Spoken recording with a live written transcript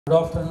Good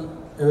afternoon,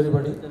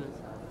 everybody.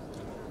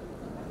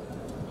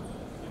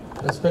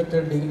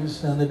 Respected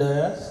dignitaries on the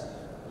dais,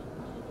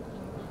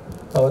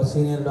 our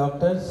senior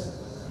doctors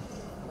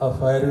of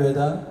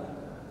Ayurveda,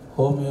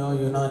 Homeo,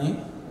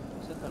 Unani,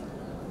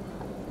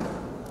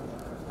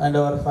 and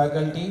our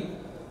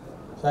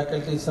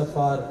faculties of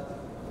our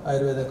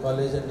Ayurveda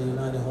College and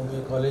Unani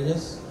Homeo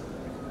colleges,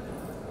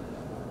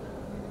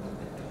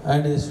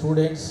 and the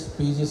students,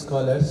 PG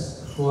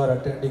scholars who are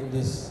attending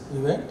this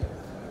event.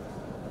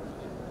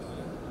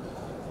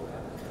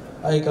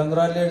 I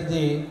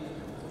congratulate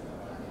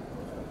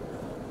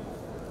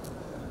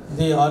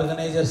the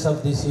organizers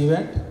of this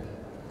event,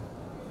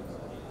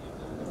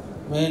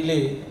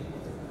 mainly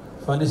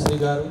Fanisri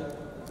Garu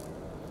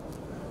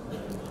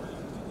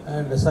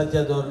and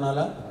Satya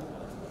Dornala.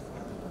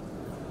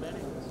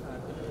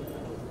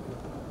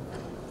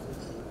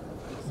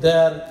 They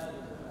are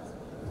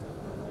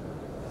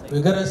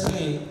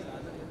vigorously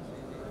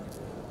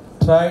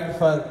tried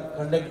for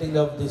conducting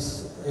of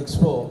this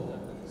expo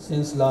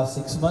since last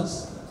 6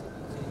 months.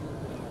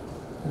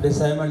 And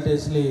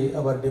simultaneously,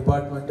 our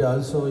department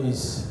also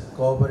is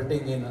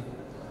cooperating in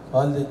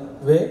all the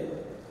way.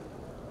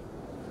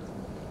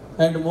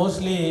 And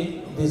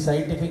mostly the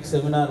scientific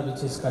seminar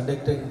which is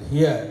conducted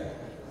here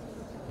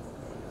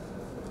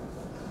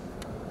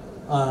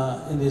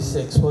in this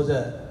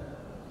exposure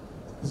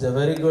is a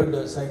very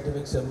good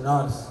scientific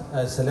seminars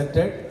as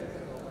selected,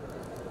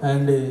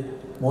 and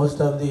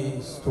most of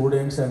the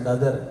students and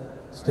other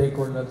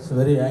stakeholders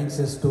very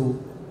anxious to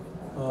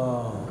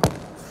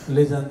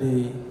listen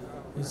the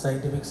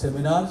scientific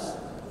seminars,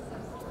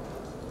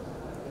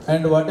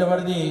 and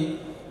whatever the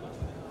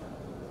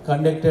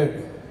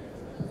conducted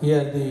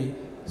here, the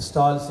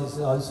stalls is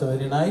also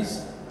very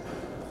nice.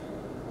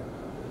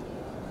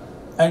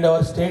 And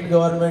our state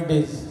government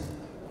is,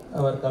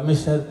 our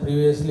commissioner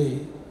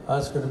previously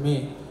asked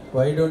me,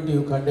 why don't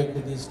you conduct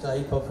this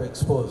type of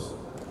expos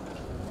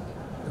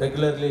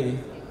regularly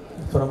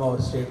from our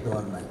state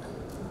government?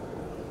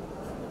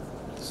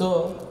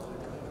 So,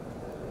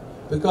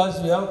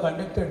 because we have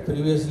conducted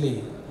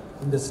previously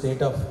in the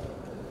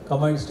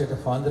combined state of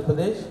Andhra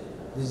Pradesh,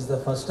 this is the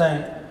first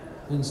time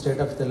in state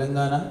of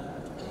Telangana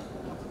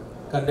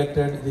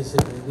conducted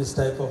this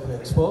type of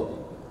expo.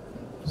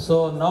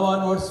 So now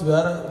onwards we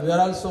are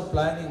also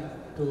planning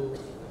to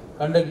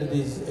conduct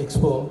this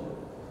expo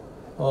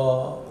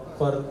for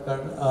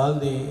all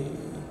the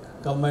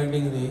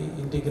combining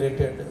the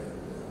integrated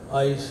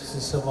Ayush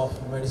system of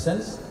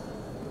medicines.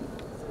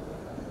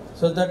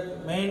 So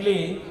that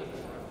mainly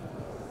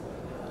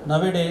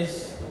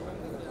nowadays,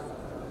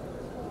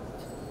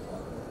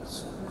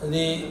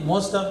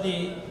 most of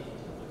the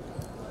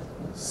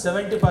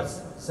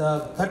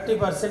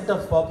 30%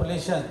 of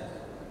population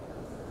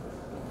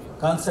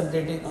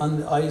concentrating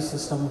on the Ayush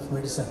system of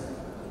medicine.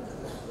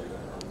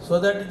 So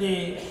that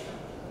the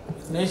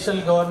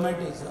national government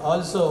is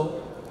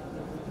also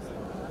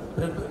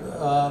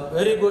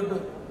very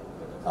good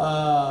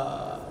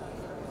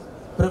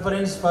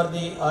preference for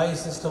the Ayush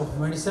system of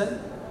medicine,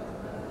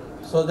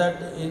 so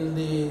that in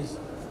the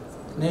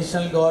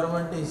national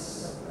government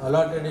is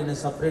allotted in a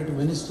separate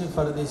ministry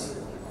for this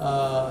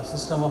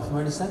system of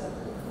medicine,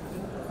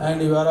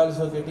 and you are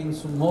also getting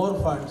some more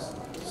funds,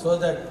 so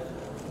that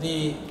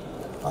the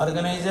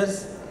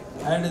organizers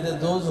and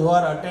those who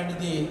are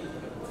attending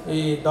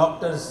the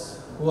doctors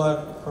who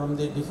are from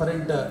the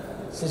different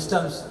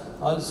systems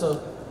also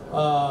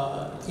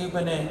keep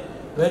in a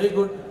very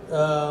good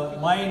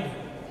mind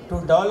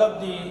to develop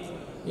the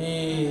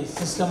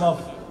system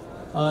of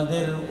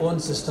their own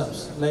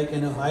systems, like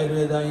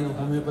Ayurveda,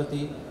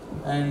 Homeopathy,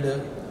 and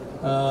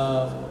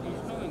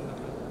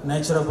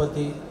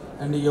naturopathy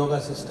and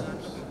yoga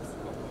systems.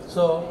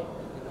 So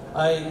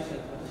I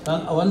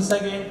once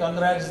again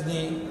congrats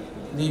the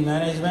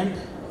management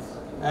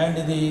and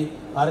the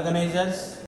organizers